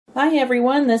Hi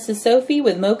everyone, this is Sophie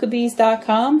with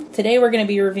MokaBees.com. Today we're going to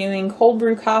be reviewing Cold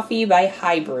Brew Coffee by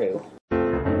High Brew.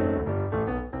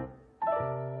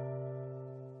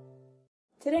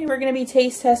 Today we're going to be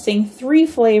taste testing 3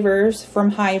 flavors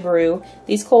from High Brew.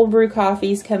 These cold brew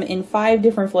coffees come in 5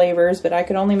 different flavors, but I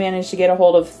could only manage to get a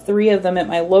hold of 3 of them at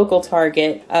my local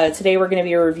Target. Today we're going to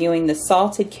be reviewing the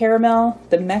salted caramel,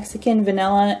 the Mexican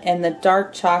vanilla, and the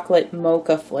dark chocolate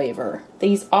mocha flavor.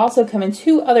 These also come in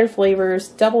 2 other flavors,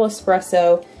 double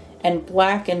espresso and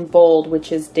black and bold,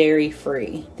 which is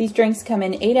dairy-free. These drinks come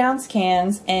in 8-ounce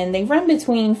cans, and they run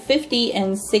between 50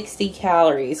 and 60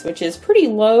 calories, which is pretty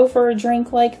low for a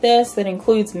drink like this that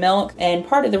includes milk, and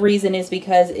part of the reason is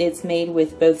because it's made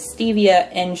with both stevia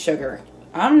and sugar.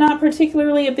 I'm not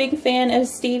particularly a big fan of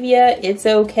stevia. It's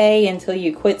okay until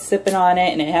you quit sipping on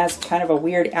it and it has kind of a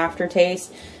weird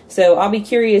aftertaste. So I'll be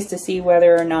curious to see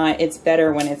whether or not it's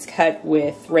better when it's cut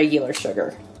with regular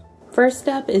sugar. First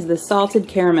up is the salted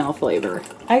caramel flavor.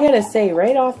 I gotta say,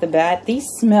 right off the bat, these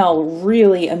smell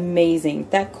really amazing.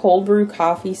 That cold brew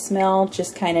coffee smell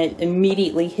just kind of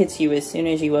immediately hits you as soon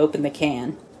as you open the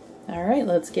can. Alright,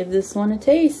 let's give this one a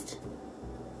taste.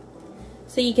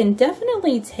 So you can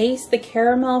definitely taste the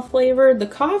caramel flavor. The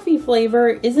coffee flavor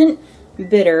isn't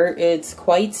bitter. It's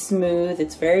quite smooth.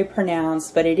 It's very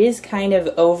pronounced, but it is kind of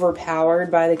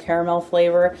overpowered by the caramel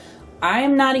flavor. I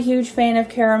am not a huge fan of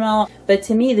caramel, but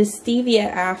to me the stevia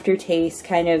aftertaste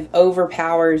kind of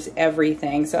overpowers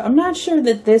everything. So I'm not sure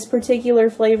that this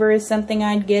particular flavor is something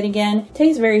I'd get again. It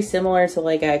tastes very similar to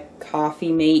like a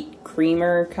Coffee Mate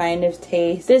creamer kind of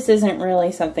taste. This isn't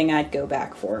really something I'd go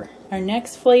back for. Our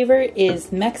next flavor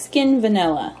is Mexican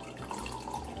vanilla.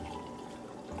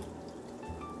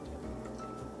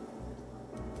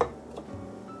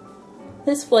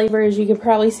 This flavor, as you can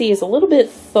probably see, is a little bit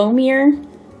foamier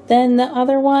than the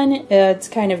other one. It's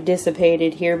kind of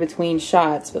dissipated here between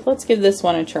shots, but let's give this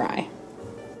one a try.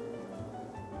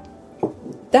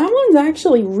 That one's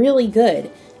actually really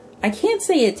good. I can't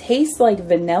say it tastes like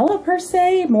vanilla per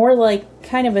se, more like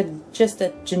kind of just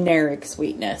a generic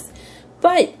sweetness,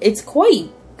 but it's quite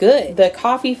good. The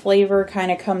coffee flavor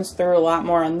kind of comes through a lot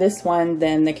more on this one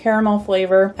than the caramel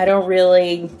flavor. I don't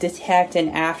really detect an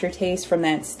aftertaste from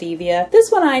that stevia.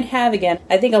 This one I'd have again.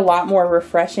 I think a lot more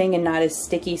refreshing and not as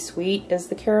sticky sweet as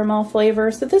the caramel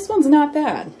flavor, so this one's not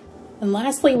bad. And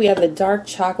lastly, we have the dark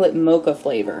chocolate mocha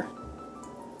flavor.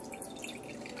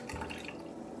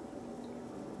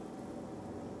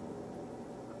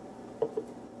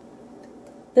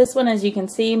 This one, as you can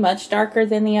see, much darker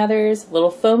than the others, a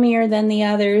little foamier than the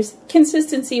others.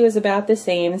 Consistency was about the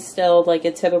same, still like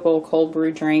a typical cold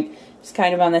brew drink, just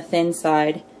kind of on the thin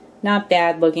side. Not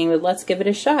bad looking, but let's give it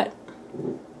a shot.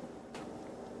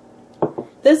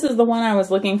 This is the one I was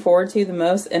looking forward to the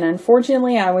most, and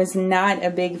unfortunately I was not a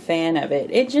big fan of it.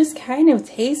 It just kind of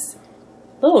tastes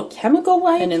a little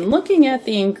chemical-like, and in looking at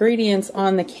the ingredients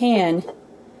on the can,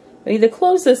 the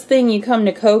closest thing you come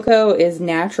to cocoa is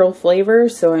natural flavor,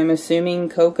 so I'm assuming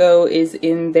cocoa is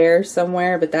in there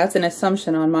somewhere, but that's an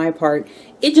assumption on my part.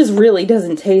 It just really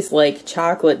doesn't taste like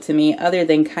chocolate to me, other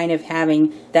than kind of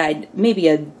having that maybe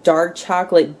a dark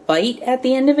chocolate bite at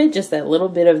the end of it, just that little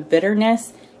bit of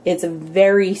bitterness. It's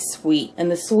very sweet,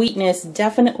 and the sweetness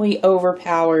definitely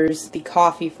overpowers the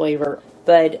coffee flavor.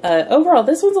 But overall,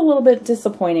 this one's a little bit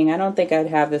disappointing. I don't think I'd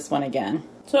have this one again.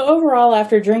 So overall,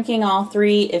 after drinking all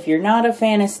 3, if you're not a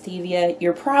fan of stevia,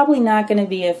 you're probably not going to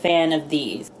be a fan of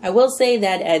these. I will say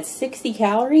that at 60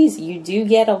 calories, you do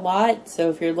get a lot, so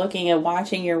if you're looking at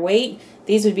watching your weight,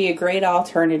 these would be a great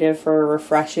alternative for a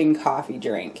refreshing coffee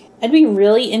drink. I'd be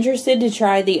really interested to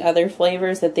try the other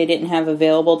flavors that they didn't have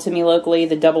available to me locally,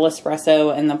 the double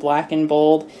espresso and the black and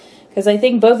bold, because I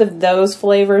think both of those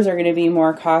flavors are going to be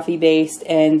more coffee based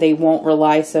and they won't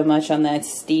rely so much on that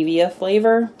stevia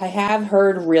flavor. I have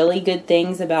heard really good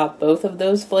things about both of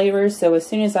those flavors, so as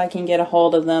soon as I can get a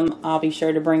hold of them, I'll be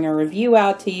sure to bring a review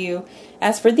out to you.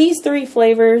 As for these 3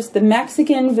 flavors, the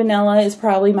Mexican vanilla is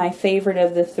probably my favorite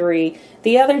of the 3.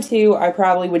 The other 2 I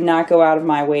probably would not go out of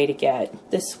my way to get.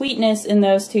 The sweetness in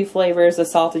those 2 flavors, the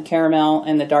salted caramel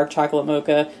and the dark chocolate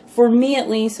mocha, for me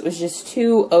at least, it was just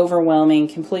too overwhelming,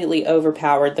 completely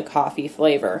overpowered the coffee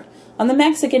flavor. On the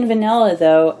Mexican vanilla,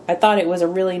 though, I thought it was a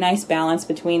really nice balance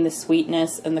between the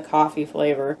sweetness and the coffee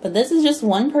flavor. But this is just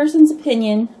one person's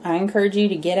opinion. I encourage you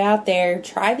to get out there,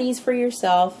 try these for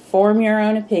yourself, form your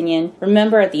own opinion.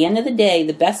 Remember, at the end of the day,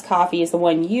 the best coffee is the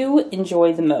one you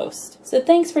enjoy the most. So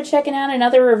thanks for checking out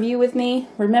another review with me.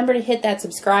 Remember to hit that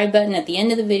subscribe button at the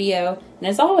end of the video. And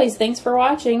as always, thanks for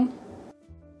watching.